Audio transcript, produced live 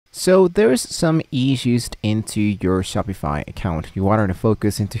So there's some issues into your Shopify account. You want to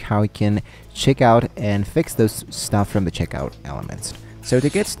focus into how you can check out and fix those stuff from the checkout elements. So to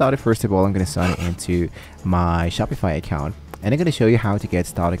get started, first of all, I'm going to sign into my Shopify account, and I'm going to show you how to get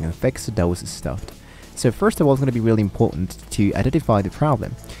started and fix those stuff. So first of all, it's going to be really important to identify the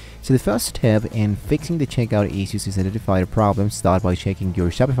problem. So the first step in fixing the checkout issues is identify the problem. Start by checking your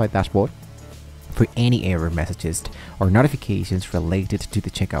Shopify dashboard for any error messages or notifications related to the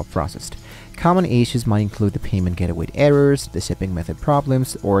checkout process. Common issues might include the payment gateway errors, the shipping method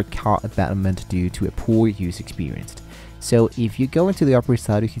problems, or cart abandonment due to a poor user experience. So if you go into the upper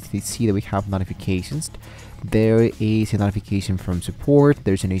side, you can see that we have notifications. There is a notification from support.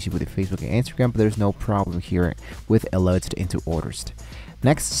 There's an issue with the Facebook and Instagram, but there's no problem here with alerts into orders.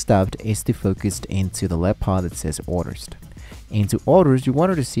 Next step is to focus into the left part that says orders. Into orders, you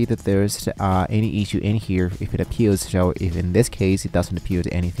wanted to see that there's any issue in here if it appears. So if in this case it doesn't appear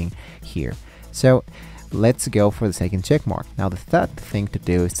to anything here, so let's go for the second check mark. Now the third thing to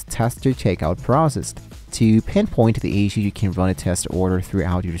do is to test your checkout process. To pinpoint the issue, you can run a test order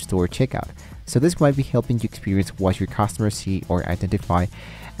throughout your store checkout. So this might be helping you experience what your customers see or identify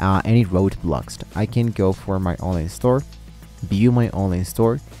any roadblocks. I can go for my online store, view my online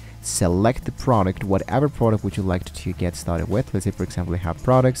store, select the product, whatever product would you like to get started with. Let's say for example I have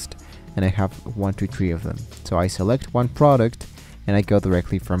products and I have 1, 2, 3 of them. So I select one product and I go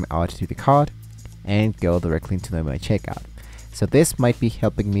directly from add to the cart and go directly into my checkout. So this might be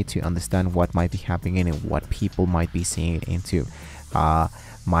helping me to understand what might be happening and what people might be seeing into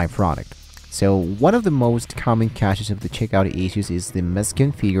my product. So one of the most common caches of the checkout issues is the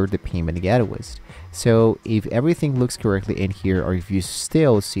misconfigured the payment gateways. So if everything looks correctly in here, or if you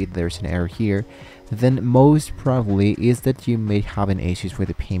still see there's an error here, then most probably is that you may have an issues with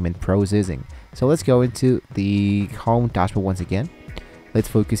the payment processing. So let's go into the home dashboard once again. Let's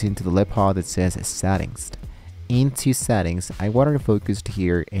focus into the left part that says settings. Into settings, I wanted to focus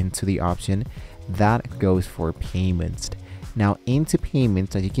here into the option that goes for payments. Now into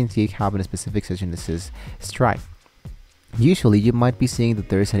payments, as you can see, have a specific section that says Stripe. Usually you might be seeing that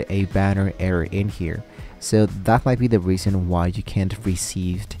there is a banner error in here, so that might be the reason why you can't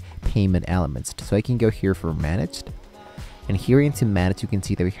receive payment elements. So I can go here for managed, and here into manage you can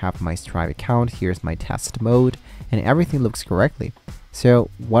see that we have my Stripe account. Here's my test mode, and everything looks correctly. So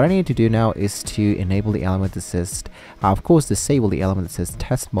what I need to do now is to enable the element that says, of course disable the element that says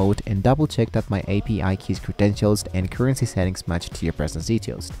test mode, and double check that my API keys, credentials, and currency settings match to your business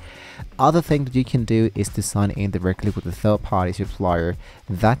details. Other thing that you can do is to sign in directly with the third-party supplier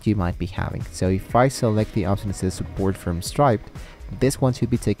that you might be having. So if I select the option that says support from Stripe, this one should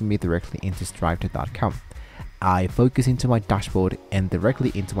be taking me directly into stripe.com. I focus into my dashboard, and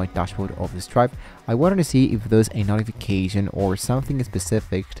directly into my dashboard of the Stripe, I wanted to see if there's a notification or something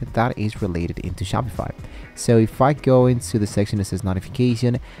specific that is related into Shopify. So if I go into the section that says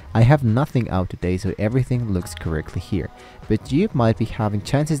notification, I have nothing out today, so everything looks correctly here. But you might be having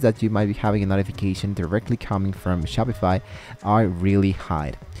chances that you might be having a notification directly coming from Shopify are really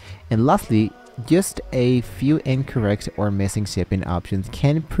high. And lastly, just a few incorrect or missing shipping options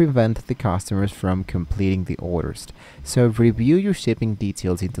can prevent the customers from completing the orders. So review your shipping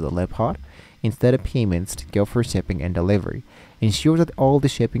details into the left part. Instead of payments, go for shipping and delivery. Ensure that all the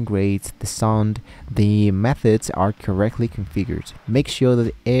shipping grades, the sound, the methods are correctly configured. Make sure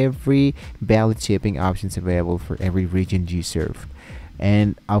that every valid shipping option is available for every region you serve.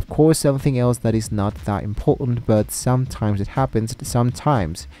 And of course, something else that is not that important, but sometimes it happens,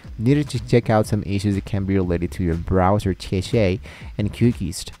 sometimes you need to check out some issues that can be related to your browser cache and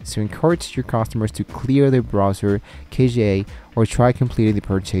cookies. So encourage your customers to clear their browser cache or try completing the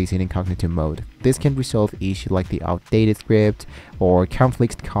purchase in incognito mode. This can resolve issues like the outdated script or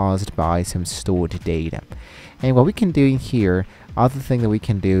conflicts caused by some stored data. And what we can do in here, other thing that we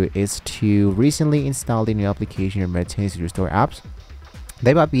can do is to recently install the new application or maintain your store apps.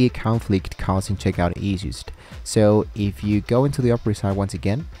 There might be a conflict causing checkout issues. So if you go into the upper side once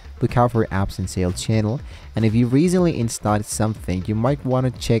again, look out for apps and sales channel, and if you recently installed something, you might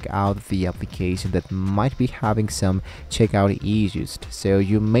want to check out the application that might be having some checkout issues. So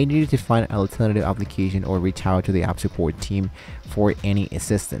you may need to find an alternative application or reach out to the app support team for any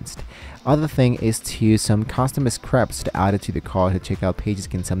assistance. Other thing is to some custom scripts added to the cart. The checkout pages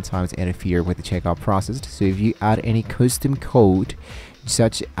can sometimes interfere with the checkout process. So if you add any custom code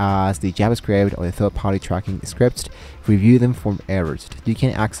such as the JavaScript or the third-party tracking scripts, review them for errors. You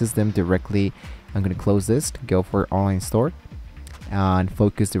can access them directly. I'm going to close this, go for online store, and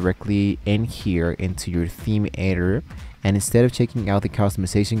focus directly in here into your theme editor. and instead of checking out the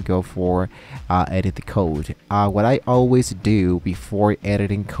customization, go for edit the code. What I always do before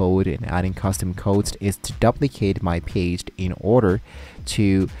editing code and adding custom codes is to duplicate my page in order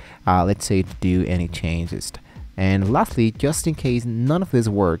to let's say do any changes. And lastly, just in case none of this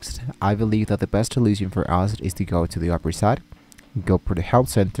works, I believe that the best solution for us is to go to the upper side, go for the help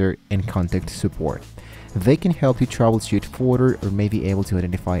center, and contact support. They can help you troubleshoot further or may be able to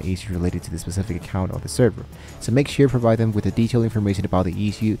identify issues related to the specific account or the server. So make sure to provide them with the detailed information about the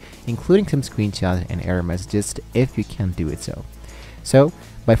issue, including some screenshots and error messages if you can do it so. So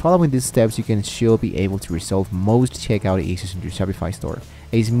by following these steps, you can still be able to resolve most checkout issues in your Shopify store.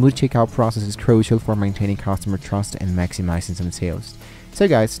 A smooth checkout process is crucial for maintaining customer trust and maximizing some sales. So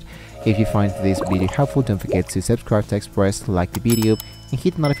guys, if you find this video helpful, don't forget to subscribe to Express, like the video, and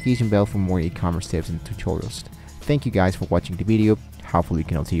hit the notification bell for more e-commerce tips and tutorials. Thank you guys for watching the video. Hopefully we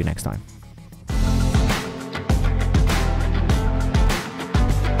can all see you next time.